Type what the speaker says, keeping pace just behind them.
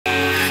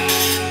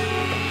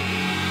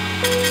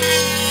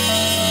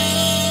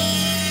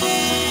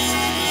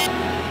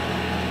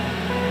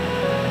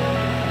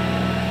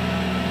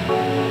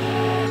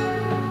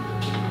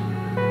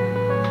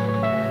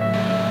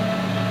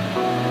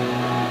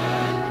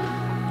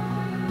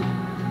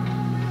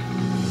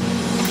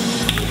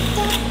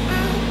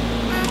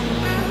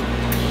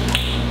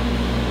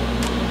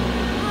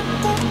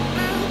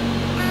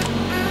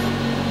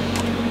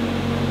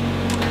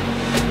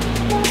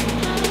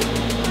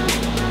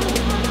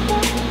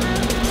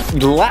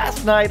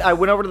Last night I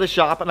went over to the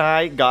shop and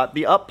I got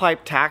the up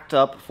pipe tacked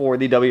up for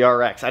the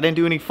WRX. I didn't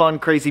do any fun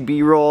crazy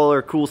b-roll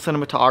or cool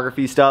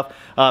cinematography stuff.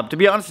 To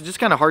be honest, it's just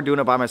kind of hard doing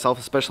it by myself,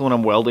 especially when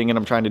I'm welding and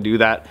I'm trying to do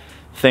that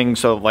thing,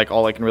 so like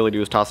all I can really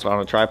do is toss it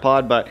on a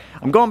tripod. But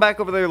I'm going back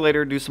over there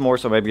later to do some more,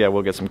 so maybe I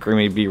will get some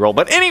creamy b-roll.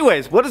 But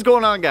anyways, what is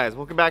going on, guys?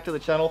 Welcome back to the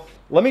channel.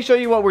 Let me show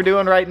you what we're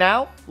doing right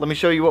now. Let me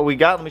show you what we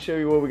got. Let me show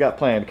you what we got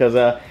planned, because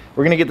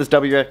we're gonna get this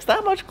WRX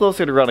that much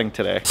closer to running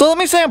today. So let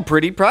me say I'm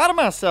pretty proud of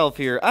myself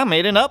here. I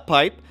made an up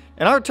pipe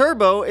and our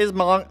turbo is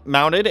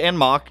mounted and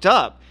mocked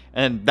up,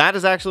 and that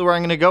is actually where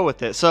I'm gonna go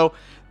with it. So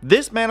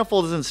this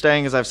manifold isn't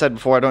staying, as I've said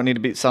before. I don't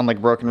need to sound like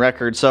a broken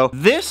record. So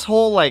this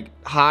whole like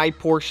high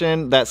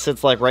portion that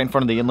sits like right in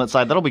front of the inlet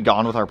side, that'll be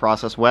gone with our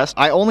Process West.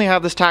 I only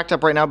have this tacked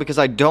up right now because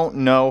I don't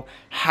know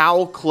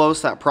how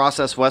close that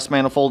Process West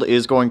manifold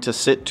is going to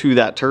sit to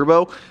that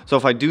turbo. So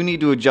if I do need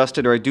to adjust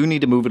it or I do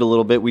need to move it a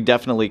little bit, we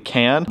definitely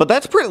can. But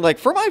that's pretty, like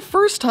for my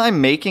first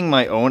time making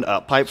my own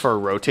up pipe for a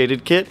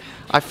rotated kit,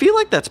 I feel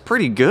like that's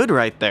pretty good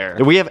right there.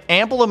 We have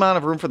ample amount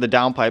of room for the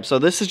down pipe. So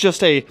this is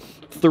just a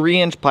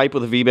 3-inch pipe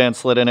with a V-band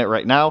slit in it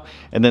right now,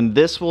 and then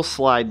this will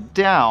slide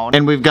down,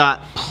 and we've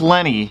got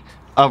plenty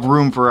of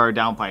room for our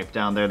downpipe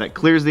down there that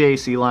clears the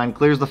AC line,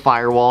 clears the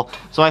firewall.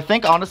 So I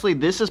think honestly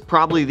this is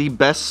probably the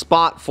best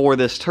spot for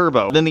this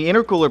turbo. Then the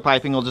intercooler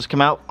piping will just come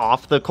out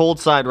off the cold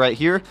side right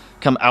here,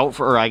 come out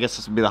for, or I guess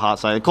this would be the hot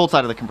side, the cold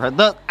side of the compressor,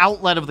 the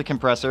outlet of the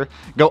compressor,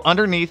 go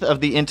underneath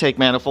of the intake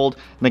manifold,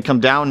 and then come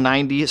down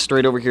 90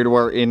 straight over here to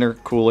where our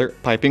intercooler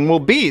piping will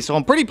be. So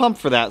I'm pretty pumped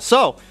for that.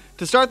 So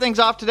to start things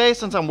off today,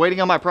 since I'm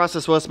waiting on my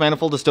Process West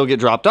manifold to still get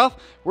dropped off,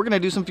 we're gonna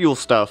do some fuel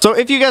stuff. So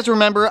if you guys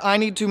remember, I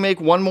need to make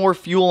one more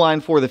fuel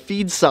line for the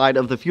feed side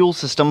of the fuel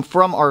system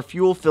from our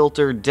fuel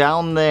filter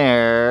down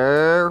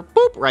there,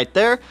 boop, right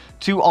there,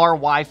 to our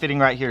Y fitting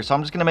right here. So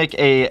I'm just gonna make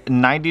a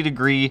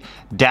 90-degree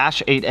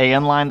 -8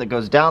 AN line that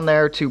goes down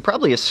there to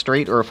probably a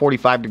straight or a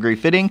 45-degree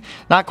fitting.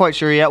 Not quite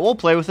sure yet. We'll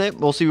play with it.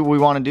 We'll see what we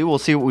wanna do. We'll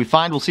see what we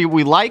find. We'll see what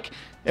we like,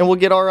 and we'll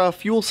get our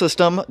fuel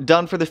system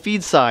done for the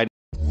feed side.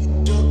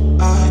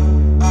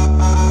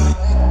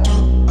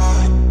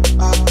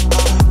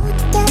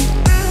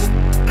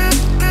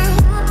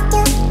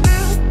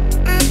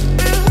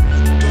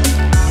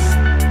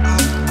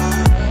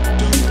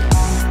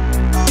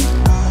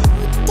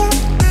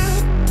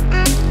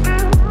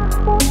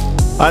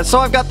 So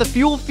I've got the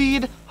fuel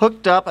feed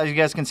hooked up. As you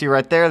guys can see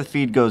right there, the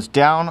feed goes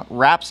down,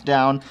 wraps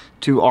down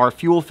to our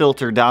fuel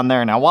filter down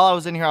there. Now, while I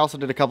was in here, I also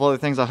did a couple other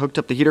things. I hooked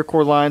up the heater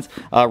core lines,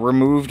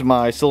 removed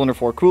my cylinder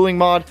 4 cooling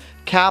mod,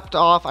 capped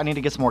off, I need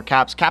to get some more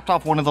caps, capped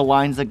off one of the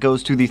lines that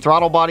goes to the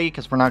throttle body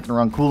because we're not gonna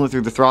run coolant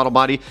through the throttle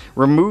body,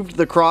 removed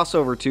the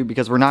crossover tube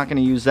because we're not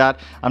gonna use that.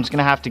 I'm just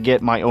gonna have to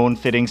get my own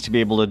fittings to be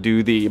able to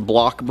do the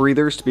block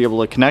breathers to be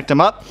able to connect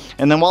them up.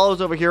 And then while I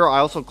was over here, I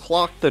also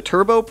clocked the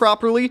turbo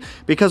properly,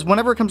 because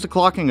whenever it comes to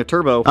clocking a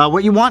turbo,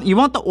 what you want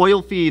the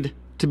oil feed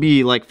to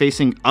be like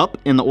facing up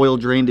and the oil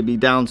drain to be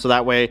down, so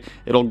that way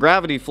it'll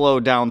gravity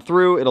flow down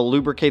through, it'll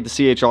lubricate the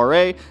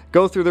CHRA,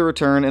 go through the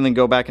return, and then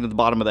go back into the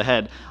bottom of the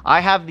head. I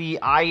have the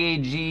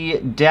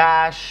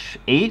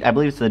IAG-8, I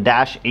believe it's the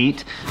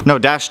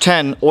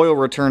 -10 oil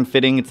return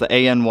fitting. It's the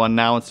AN one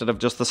now instead of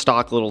just the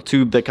stock little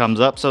tube that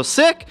comes up. So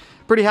sick!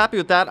 Pretty happy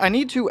with that. I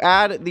need to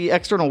add the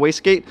external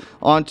wastegate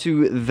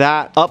onto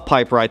that up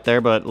pipe right there,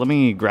 but let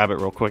me grab it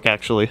real quick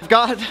actually. I've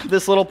got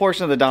this little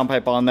portion of the down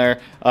pipe on there.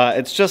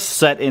 It's just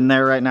set in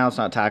there right now. It's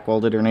not tack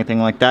welded or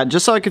anything like that,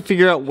 just so I could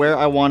figure out where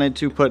I wanted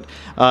to put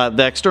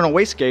the external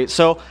wastegate.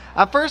 So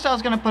at first I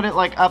was gonna put it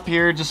like up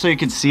here just so you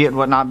could see it and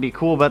whatnot, be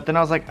cool, but then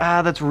I was like,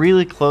 that's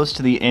really close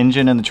to the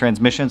engine and the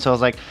transmission, so I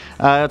was like,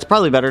 it's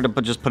probably better to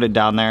just put it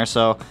down there.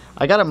 So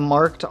I got it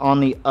marked on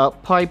the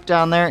up pipe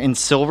down there in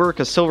silver,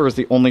 because silver is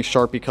the only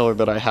Sharpie color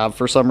that I have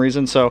for some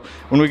reason. So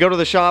when we go to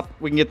the shop,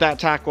 we can get that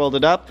tack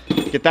welded up,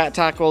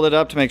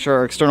 to make sure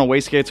our external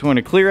wastegate's going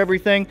to clear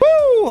everything.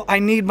 Woo! I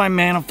need my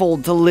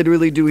manifold to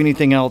literally do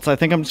anything else. I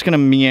think I'm just gonna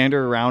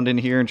meander around in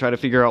here and try to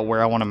figure out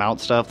where I want to mount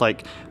stuff,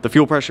 like the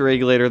fuel pressure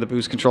regulator, the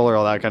boost controller,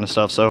 all that kind of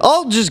stuff. So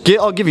I'll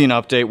give you an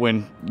update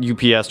when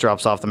UPS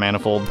drops off the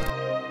manifold.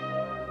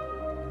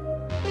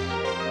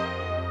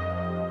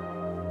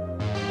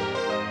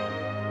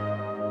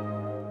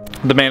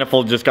 The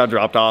manifold just got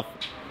dropped off.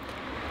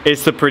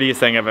 It's the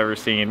prettiest thing I've ever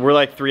seen. We're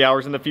like 3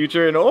 hours in the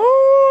future and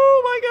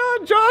oh my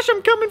God, Josh,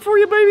 I'm coming for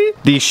you, baby.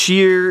 The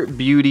sheer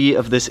beauty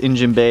of this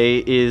engine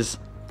bay is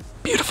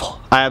beautiful.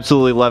 I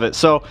absolutely love it.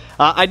 So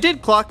I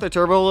did clock the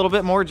turbo a little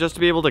bit more just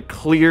to be able to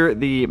clear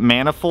the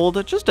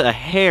manifold just a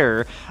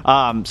hair.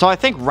 So I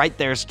think right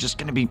there is just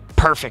gonna be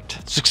perfect.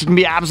 It's just gonna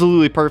be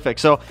absolutely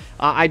perfect. So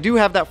I do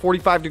have that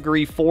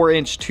 45-degree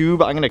 4-inch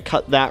tube. I'm gonna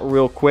cut that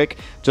real quick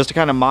just to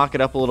kind of mock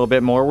it up a little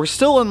bit more. We're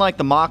still in like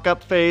the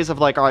mock-up phase of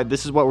like, all right,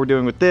 this is what we're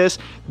doing with this,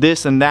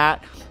 and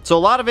that. So a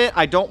lot of it,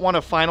 I don't want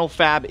to final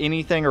fab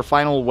anything or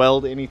final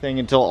weld anything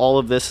until all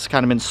of this has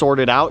kind of been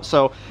sorted out.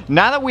 So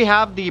now that we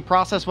have the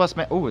Process West,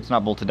 oh, it's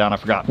not bolted down, I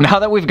forgot. Now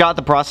that we've got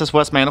the Process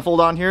West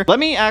manifold on here, let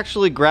me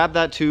actually grab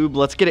that tube,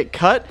 let's get it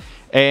cut,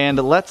 and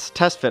let's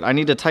test fit. I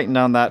need to tighten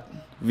down that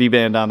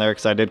V-band down there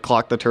because I did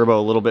clock the turbo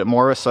a little bit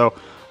more. So,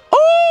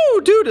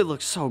 oh, dude, it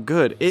looks so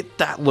good.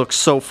 That looks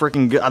so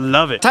freaking good. I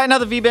love it. Tighten out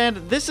the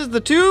V-band. This is the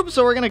tube,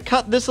 so we're gonna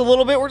cut this a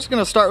little bit. We're just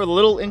gonna start with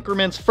little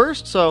increments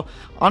first. So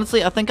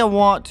honestly, I think I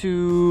want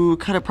to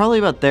cut it probably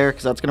about there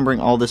because that's gonna bring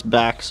all this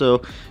back.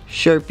 So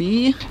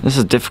Sharpie. This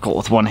is difficult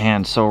with one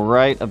hand, so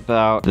right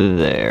about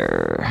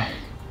there.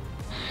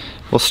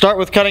 We'll start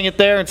with cutting it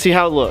there and see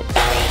how it looks.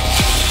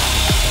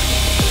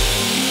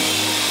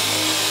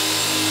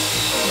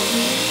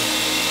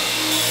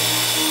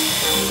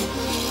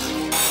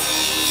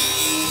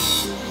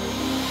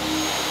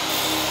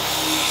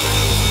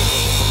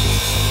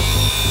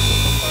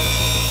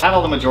 I have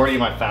all the majority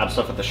of my fab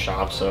stuff at the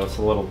shop, so it's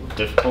a little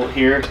difficult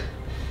here.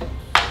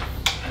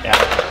 Yeah,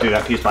 I'll do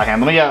that piece by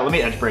hand. Let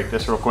me edge break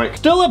this real quick.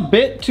 Still a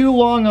bit too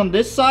long on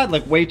this side,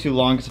 like way too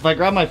long, because if I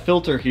grab my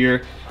filter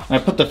here and I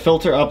put the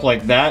filter up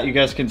like that, you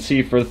guys can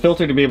see for the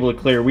filter to be able to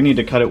clear, we need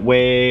to cut it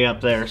way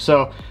up there.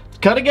 So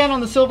cut again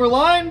on the silver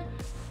line.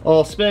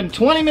 I'll spend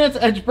 20 minutes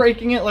edge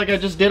breaking it like I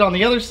just did on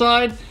the other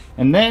side,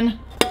 and then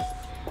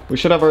we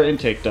should have our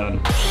intake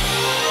done.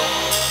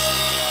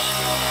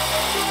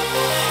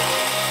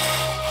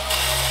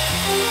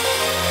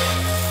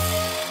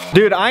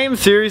 Dude, I am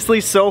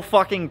seriously so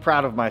fucking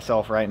proud of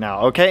myself right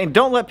now, okay? And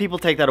don't let people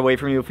take that away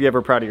from you if you're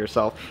ever proud of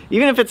yourself.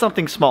 Even if it's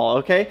something small,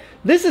 okay?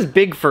 This is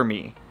big for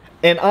me.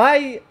 And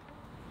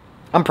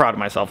I'm proud of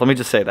myself, let me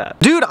just say that.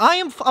 Dude,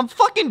 I'm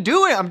fucking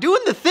doing it. I'm doing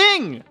the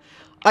thing.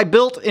 I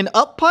built an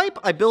up pipe,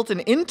 I built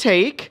an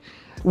intake,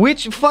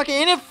 which fucking,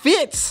 and it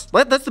fits.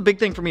 That's the big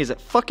thing for me, is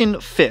it fucking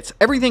fits.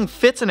 Everything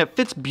fits and it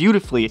fits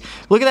beautifully.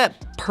 Look at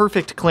that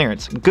perfect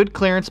clearance. Good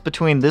clearance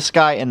between this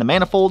guy and the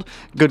manifold,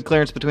 good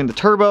clearance between the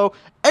turbo.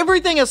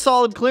 Everything has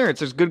solid clearance.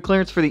 There's good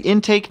clearance for the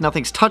intake.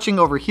 Nothing's touching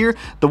over here.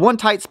 The one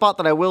tight spot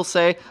that I will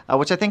say,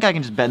 which I think I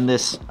can just bend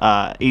this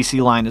AC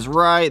line, is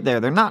right there.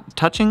 They're not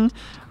touching,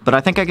 but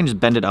I think I can just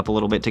bend it up a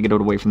little bit to get it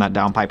away from that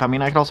downpipe. I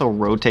mean, I could also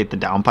rotate the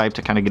downpipe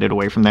to kind of get it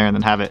away from there and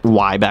then have it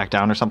Y back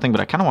down or something,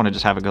 but I kind of want to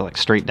just have it go like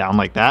straight down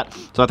like that.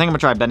 So I think I'm gonna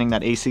try bending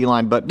that AC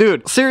line. But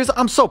dude, seriously,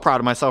 I'm so proud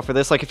of myself for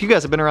this. Like, if you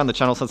guys have been around the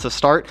channel since the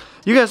start,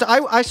 you guys,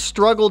 I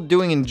struggled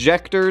doing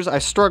injectors, I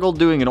struggled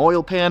doing an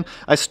oil pan,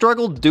 I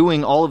struggled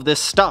doing all of this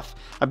stuff.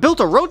 I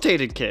built a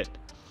rotated kit.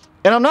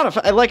 And I'm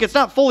not, like, it's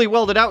not fully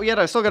welded out yet.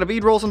 I still gotta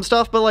bead roll some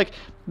stuff, but like,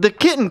 the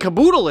kit and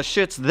caboodle of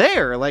shit's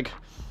there. Like,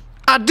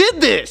 I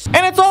did this!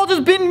 And it's all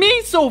just been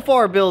me so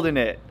far building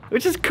it,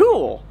 which is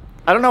cool.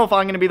 I don't know if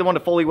I'm gonna be the one to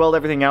fully weld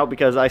everything out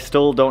because I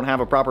still don't have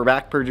a proper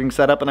back purging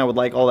setup and I would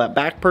like all that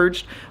back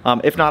purged.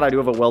 If not, I do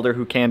have a welder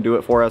who can do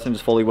it for us and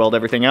just fully weld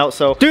everything out.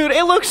 So, dude,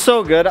 it looks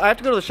so good. I have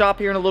to go to the shop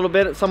here in a little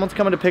bit. Someone's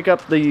coming to pick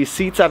up the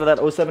seats out of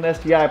that 07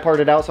 STI I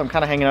parted out, so I'm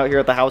kind of hanging out here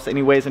at the house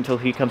anyways until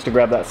he comes to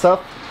grab that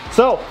stuff.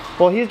 So,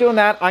 while he's doing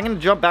that, I'm gonna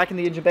jump back in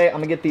the engine bay. I'm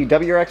gonna get the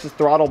WRX's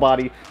throttle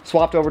body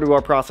swapped over to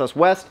our Process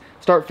West,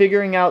 start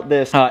figuring out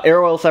this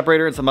air oil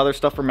separator and some other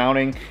stuff for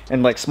mounting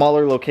and like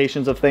smaller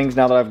locations of things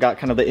now that I've got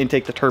kind of the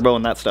intake, the turbo,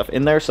 and that stuff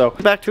in there. So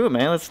back to it,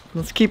 man.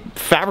 Let's keep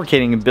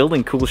fabricating and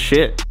building cool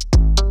shit.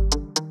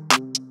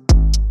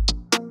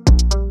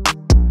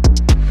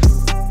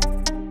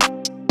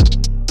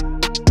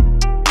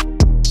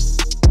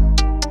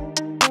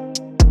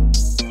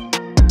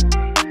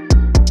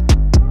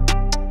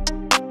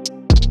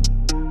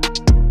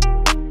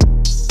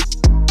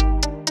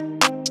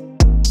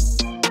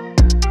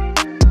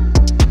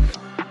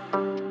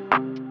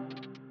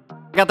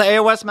 Got the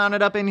AOS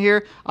mounted up in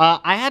here.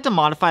 I had to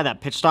modify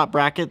that pitch stop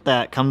bracket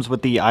that comes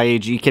with the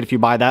IAG kit if you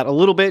buy that a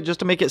little bit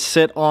just to make it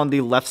sit on the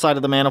left side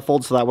of the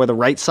manifold so that way the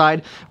right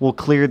side will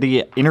clear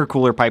the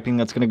intercooler piping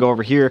that's going to go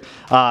over here.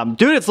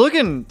 Dude, it's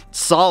looking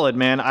solid,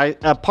 man.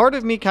 A part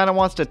of me kind of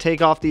wants to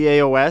take off the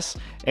AOS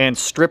and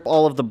strip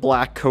all of the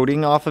black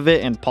coating off of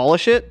it and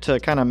polish it to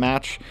kind of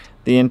match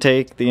the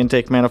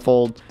intake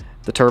manifold,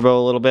 the turbo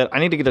a little bit. I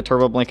need to get a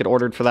turbo blanket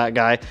ordered for that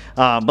guy.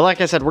 But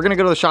like I said, we're gonna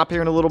go to the shop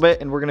here in a little bit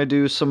and we're gonna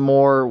do some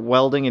more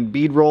welding and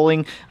bead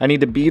rolling. I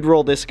need to bead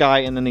roll this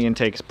guy and then the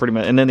intake's pretty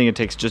much, and then the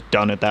intake's just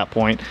done at that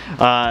point.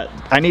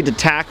 I need to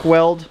tack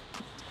weld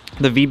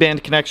the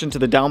V-band connection to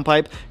the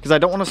downpipe because I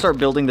don't want to start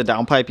building the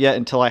downpipe yet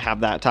until I have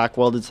that tack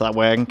welded, so that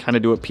way I can kind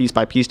of do it piece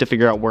by piece to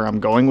figure out where I'm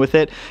going with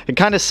it. It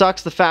kind of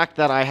sucks the fact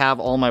that I have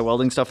all my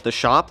welding stuff at the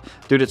shop.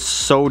 Dude, it's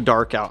so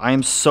dark out. I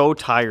am so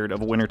tired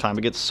of wintertime.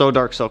 It gets so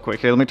dark so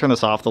quick. Here, let me turn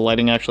this off. The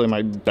lighting actually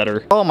might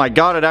better. Oh my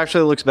god, it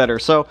actually looks better.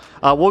 So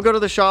we'll go to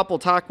the shop, we'll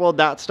tack weld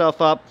that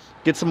stuff up,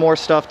 get some more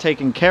stuff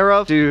taken care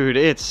of. Dude,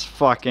 it's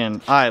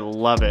fucking, I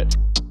love it.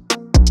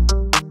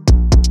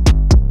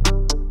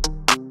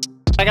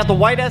 I got the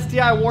white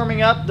STI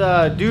warming up.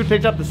 The dude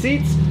picked up the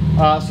seats.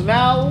 So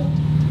now,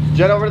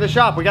 jet over to the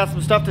shop. We got some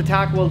stuff to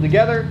tack weld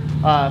together,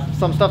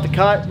 some stuff to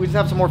cut. We just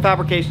have some more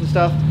fabrication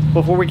stuff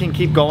before we can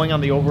keep going on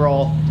the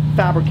overall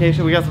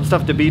fabrication. We got some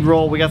stuff to bead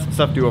roll. We got some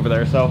stuff to do over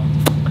there. So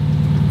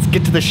let's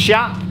get to the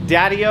shop,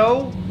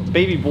 daddy-o,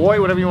 baby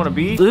boy, whatever you want to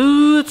be.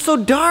 Ooh, it's so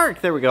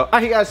dark. There we go. All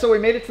right, guys, so we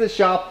made it to the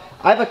shop.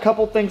 I have a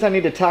couple things I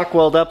need to tack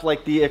weld up,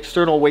 like the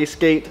external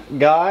wastegate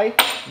guy,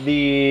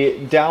 the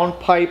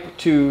downpipe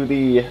to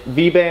the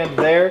V-band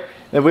there,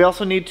 Then we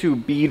also need to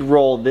bead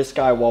roll this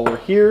guy while we're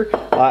here.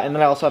 And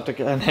then I also have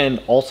to, and then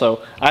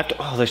also, I have to,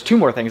 oh, there's two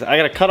more things. I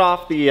gotta cut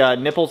off the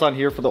nipples on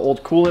here for the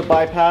old coolant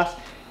bypass.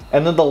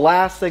 And then the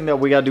last thing that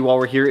we gotta do while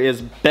we're here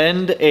is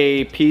bend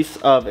a piece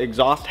of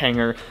exhaust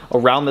hanger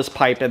around this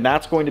pipe, and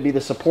that's going to be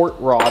the support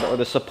rod or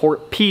the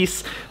support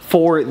piece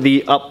for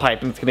the up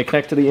pipe, and it's gonna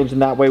connect to the engine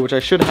that way, which I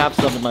should have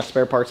some in my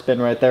spare parts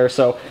bin right there.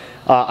 So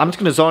I'm just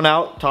gonna zone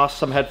out, toss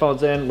some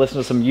headphones in, listen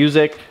to some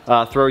music,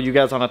 throw you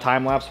guys on a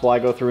time lapse while I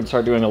go through and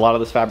start doing a lot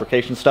of this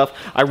fabrication stuff.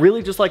 I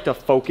really just like to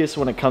focus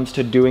when it comes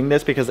to doing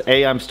this because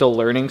A, I'm still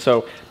learning.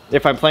 So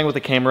if I'm playing with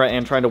the camera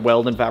and trying to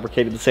weld and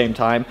fabricate at the same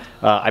time,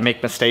 I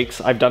make mistakes.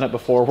 I've done it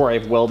before where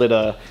I've welded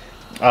a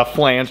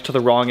flange to the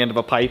wrong end of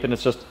a pipe, and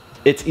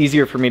it's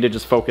easier for me to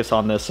just focus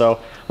on this.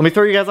 So let me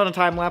throw you guys on a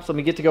time lapse. Let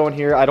me get to going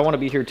here. I don't want to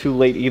be here too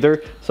late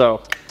either.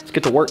 So let's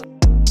get to work.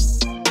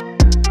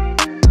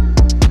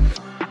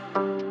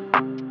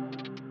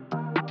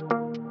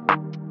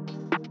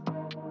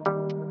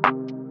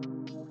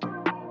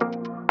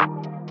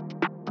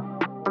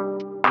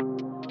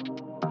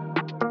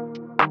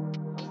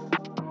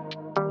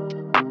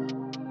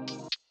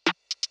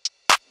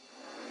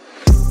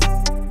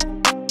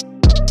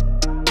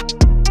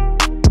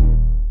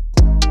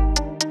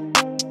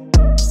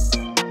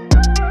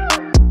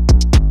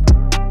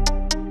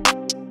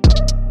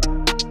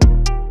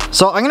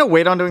 So I'm gonna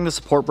wait on doing the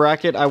support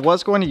bracket. I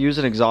was going to use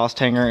an exhaust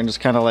hanger and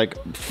just kind of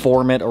like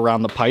form it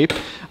around the pipe.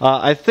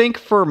 I think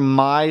for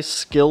my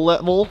skill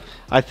level,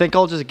 I think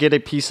I'll just get a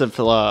piece of,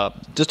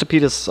 just a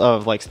piece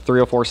of like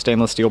 304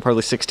 stainless steel,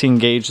 probably 16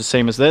 gauge, the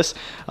same as this.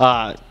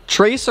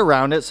 Trace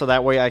around it so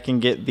that way I can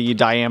get the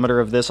diameter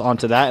of this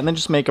onto that and then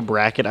just make a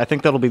bracket. I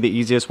think that'll be the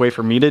easiest way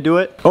for me to do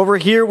it. Over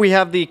here we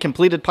have the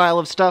completed pile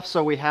of stuff.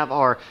 So we have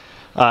our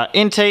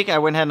intake. I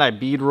went ahead and I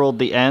bead rolled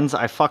the ends.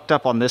 I fucked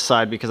up on this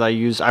side because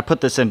I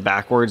put this in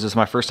backwards. It's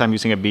my first time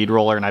using a bead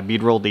roller, and I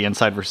bead rolled the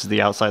inside versus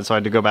the outside, so I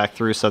had to go back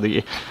through. So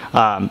the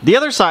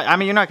other side, I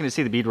mean, you're not going to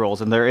see the bead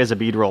rolls, and there is a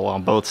bead roll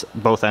on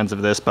both ends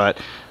of this, but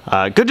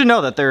good to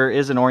know that there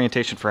is an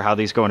orientation for how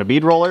these go in a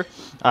bead roller.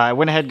 I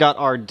went ahead and got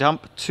our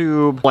dump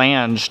tube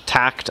flange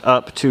tacked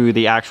up to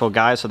the actual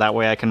guy, so that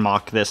way I can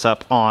mock this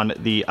up on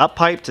the up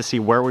pipe to see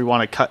where we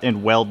want to cut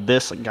and weld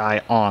this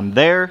guy on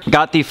there.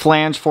 Got the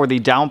flange for the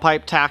down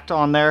pipe tacked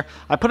on there.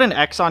 I put an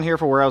X on here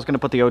for where I was going to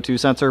put the O2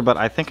 sensor, but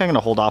I think I'm going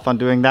to hold off on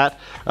doing that.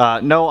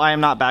 No, I am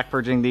not back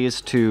purging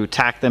these to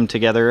tack them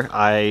together.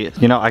 I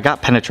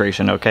got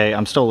penetration, okay?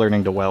 I'm still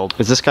learning to weld.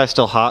 Is this guy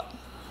still hot?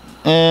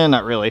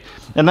 Not really.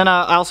 And then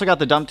I also got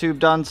the dump tube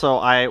done, so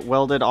I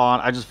welded on,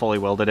 I just fully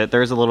welded it.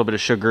 There's a little bit of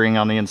sugaring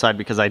on the inside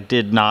because I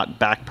did not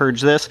back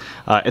purge this.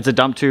 It's a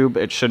dump tube.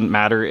 It shouldn't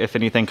matter if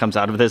anything comes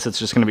out of this. It's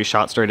just going to be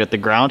shot straight at the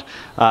ground.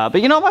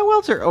 But you know, my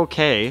welds are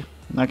okay.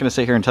 I'm not going to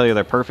sit here and tell you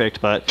they're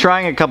perfect, but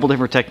trying a couple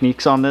different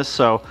techniques on this,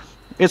 so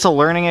it's a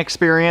learning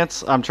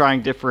experience. I'm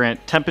trying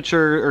different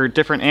temperature or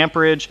different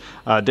amperage,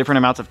 different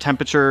amounts of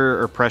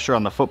temperature or pressure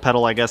on the foot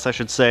pedal, I guess I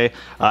should say,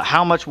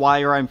 how much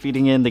wire I'm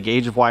feeding in, the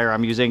gauge of wire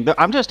I'm using.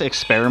 I'm just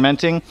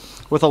experimenting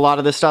with a lot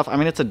of this stuff. I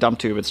mean, it's a dump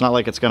tube. It's not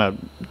like it's gonna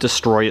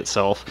destroy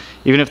itself.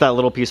 Even if that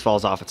little piece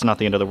falls off, it's not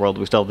the end of the world.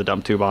 We still have the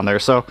dump tube on there.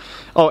 So,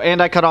 oh,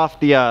 and I cut off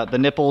the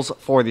nipples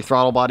for the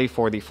throttle body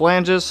for the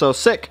flanges, so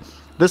sick.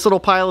 This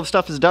little pile of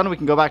stuff is done. We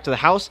can go back to the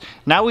house.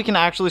 Now we can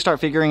actually start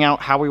figuring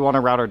out how we want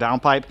to route our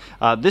downpipe.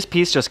 This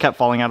piece just kept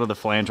falling out of the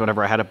flange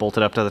whenever I had it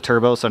bolted up to the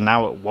turbo, so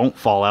now it won't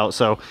fall out.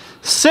 So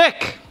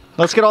sick!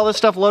 Let's get all this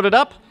stuff loaded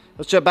up.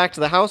 Let's jet back to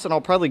the house, and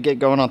I'll probably get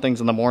going on things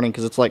in the morning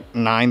because it's like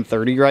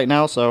 9:30 right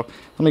now, so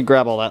let me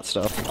grab all that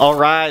stuff. All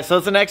right, so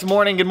it's the next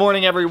morning. Good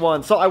morning,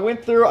 everyone. So I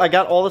went through, I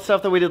got all the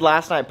stuff that we did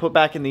last night put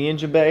back in the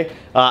engine bay.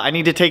 I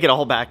need to take it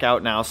all back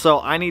out now.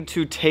 So I need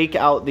to take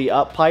out the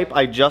up pipe.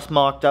 I just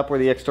mocked up where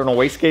the external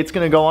wastegate's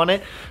gonna go on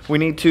it. We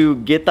need to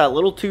get that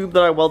little tube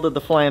that I welded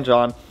the flange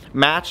on,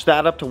 match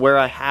that up to where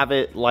I have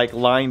it like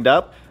lined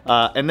up,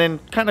 and then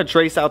kind of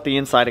trace out the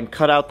inside and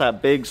cut out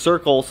that big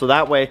circle so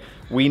that way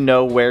we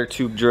know where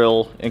to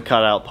drill and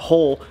cut out the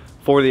hole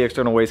for the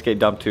external wastegate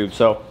dump tube.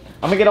 So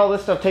I'm gonna get all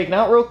this stuff taken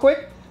out real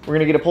quick. We're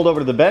gonna get it pulled over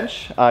to the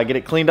bench, get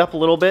it cleaned up a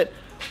little bit,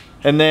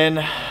 and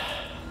then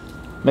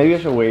maybe I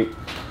should wait.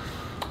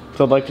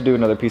 So I'd like to do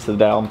another piece of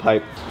the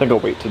downpipe. I think I'll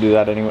wait to do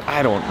that anyway.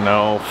 I don't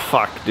know,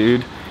 fuck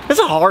dude. This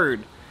is hard,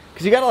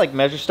 because you gotta like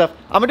measure stuff.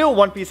 I'm gonna do it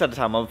one piece at a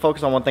time. I'm gonna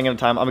focus on one thing at a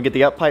time. I'm gonna get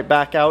the up pipe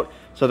back out,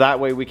 so that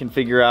way we can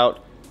figure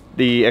out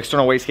the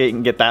external wastegate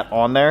and get that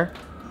on there.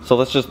 So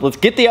let's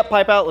get the up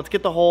pipe out, let's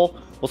get the hole.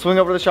 We'll swing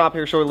over to the shop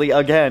here shortly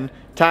again,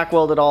 tack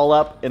weld it all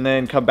up, and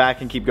then come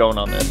back and keep going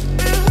on this.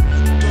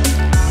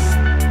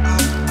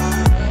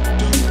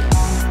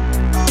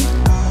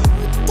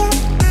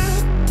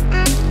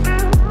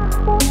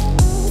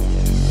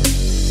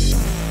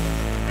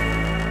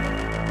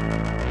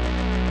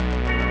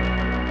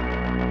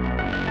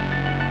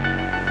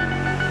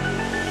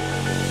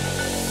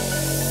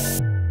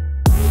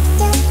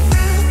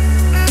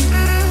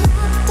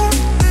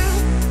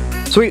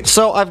 Sweet,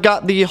 so I've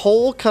got the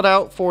hole cut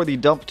out for the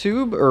dump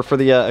tube, or for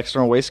the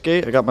external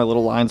wastegate. I got my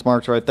little lines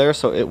marked right there,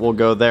 so it will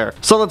go there.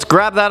 So let's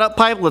grab that up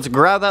pipe, let's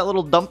grab that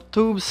little dump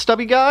tube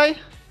stubby guy,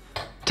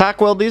 tack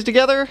weld these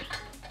together,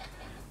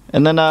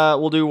 and then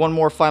we'll do one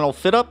more final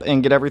fit up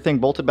and get everything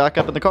bolted back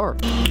up in the car.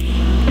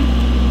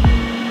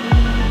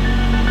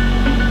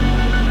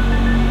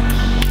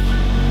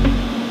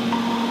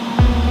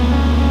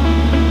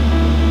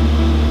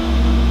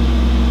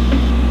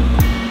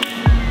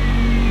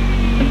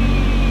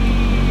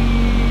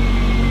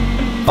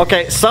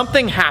 Okay,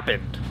 something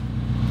happened.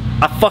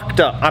 I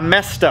fucked up. I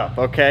messed up,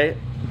 okay?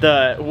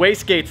 The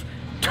wastegate's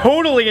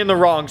totally in the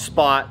wrong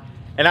spot,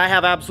 and I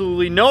have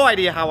absolutely no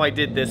idea how I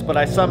did this, but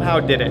I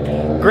somehow did it.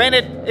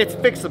 Granted, it's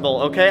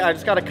fixable, okay? I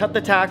just gotta cut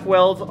the tack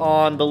welds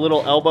on the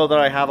little elbow that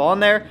I have on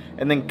there,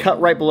 and then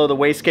cut right below the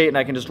wastegate, and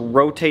I can just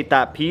rotate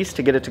that piece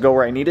to get it to go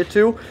where I need it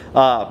to.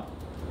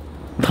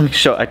 Let me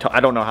show, I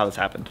don't know how this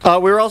happened.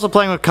 We were also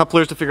playing with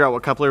couplers to figure out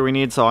what coupler we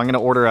need, so I'm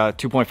gonna order a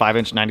 2.5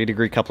 inch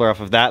 90-degree coupler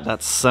off of that.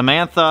 That's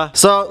Samantha.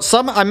 So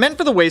I meant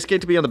for the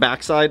wastegate to be on the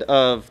backside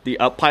of the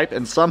up pipe,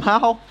 and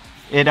somehow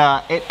it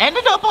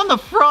ended up on the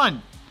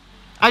front.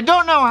 I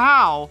don't know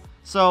how.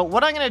 So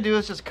what I'm gonna do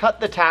is just cut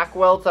the tack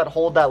welds that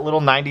hold that little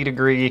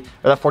 90-degree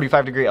or that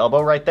 45-degree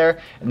elbow right there,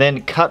 and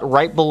then cut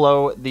right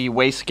below the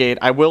wastegate.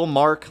 I will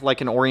mark like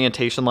an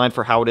orientation line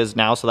for how it is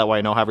now, so that way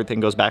I know how everything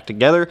goes back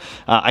together.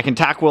 I can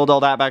tack weld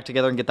all that back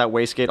together and get that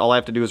wastegate. All I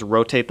have to do is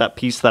rotate that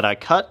piece that I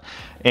cut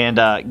and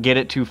get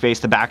it to face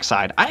the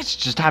backside. I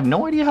just have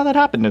no idea how that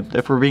happened,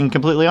 if we're being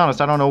completely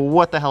honest. I don't know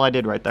what the hell I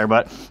did right there,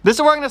 but this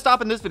is where I'm gonna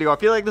stop in this video. I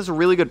feel like this is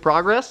really good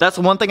progress. That's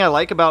one thing I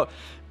like about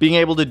being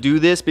able to do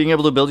this, being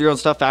able to build your own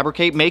stuff,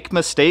 fabricate, make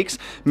mistakes.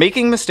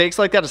 Making mistakes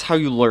like that is how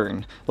you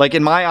learn. Like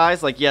in my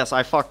eyes, like yes,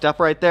 I fucked up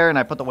right there and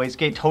I put the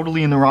wastegate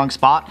totally in the wrong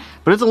spot,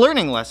 but it's a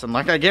learning lesson.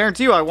 Like I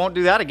guarantee you I won't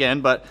do that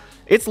again, but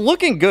it's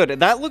looking good.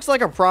 That looks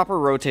like a proper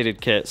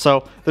rotated kit.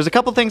 So there's a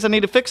couple things I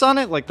need to fix on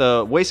it, like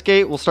the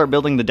wastegate. We'll start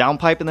building the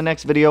downpipe in the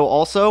next video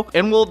also,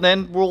 and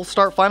we'll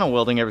start final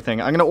welding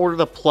everything. I'm gonna order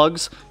the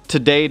plugs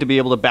today to be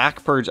able to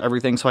back purge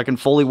everything so I can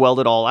fully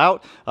weld it all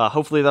out.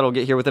 Hopefully that'll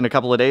get here within a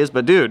couple of days,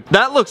 but dude,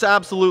 that looks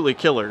absolutely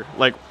killer.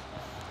 Like,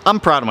 I'm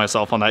proud of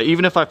myself on that.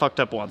 Even if I fucked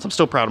up once, I'm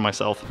still proud of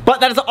myself. But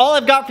that is all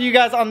I've got for you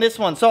guys on this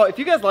one. So if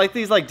you guys like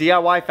these like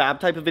DIY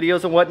fab type of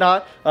videos and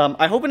whatnot,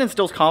 I hope it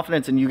instills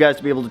confidence in you guys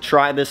to be able to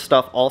try this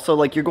stuff also.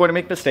 Like, you're going to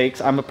make mistakes.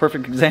 I'm a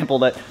perfect example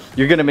that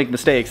you're gonna make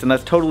mistakes, and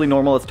that's totally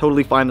normal. It's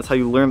totally fine. That's how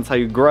you learn. That's how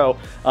you grow.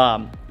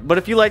 But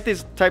if you like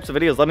these types of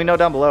videos, let me know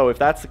down below. If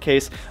that's the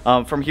case,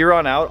 from here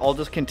on out, I'll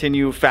just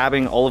continue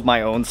fabbing all of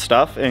my own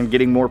stuff and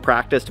getting more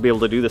practice to be able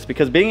to do this,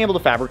 because being able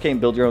to fabricate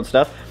and build your own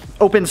stuff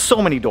opens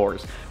so many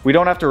doors. We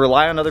don't have to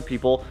rely on other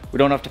people. We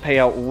don't have to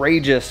pay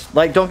outrageous,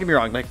 like, don't get me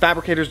wrong, like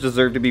fabricators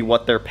deserve to be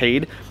what they're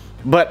paid,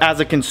 but as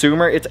a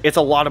consumer, it's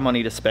a lot of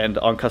money to spend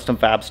on custom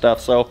fab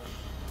stuff. So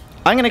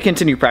I'm gonna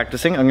continue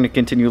practicing, I'm gonna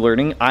continue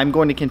learning, I'm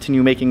going to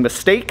continue making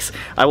mistakes.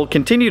 I will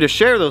continue to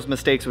share those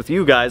mistakes with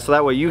you guys, so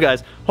that way you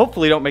guys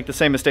hopefully don't make the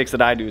same mistakes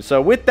that I do. So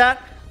with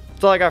that,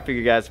 that's all I got for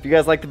you guys. If you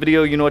guys like the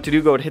video, you know what to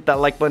do. Go ahead and hit that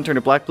like button, turn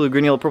it black, blue,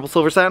 green, yellow, purple,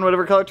 silver, cyan,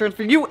 whatever color turns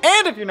for you.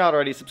 And if you're not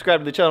already subscribed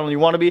to the channel and you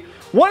want to be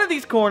one of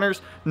these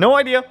corners, no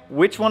idea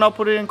which one I'll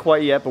put it in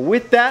quite yet, but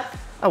with that,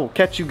 I will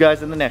catch you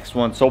guys in the next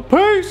one. So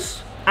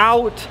peace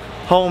out,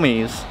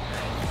 homies.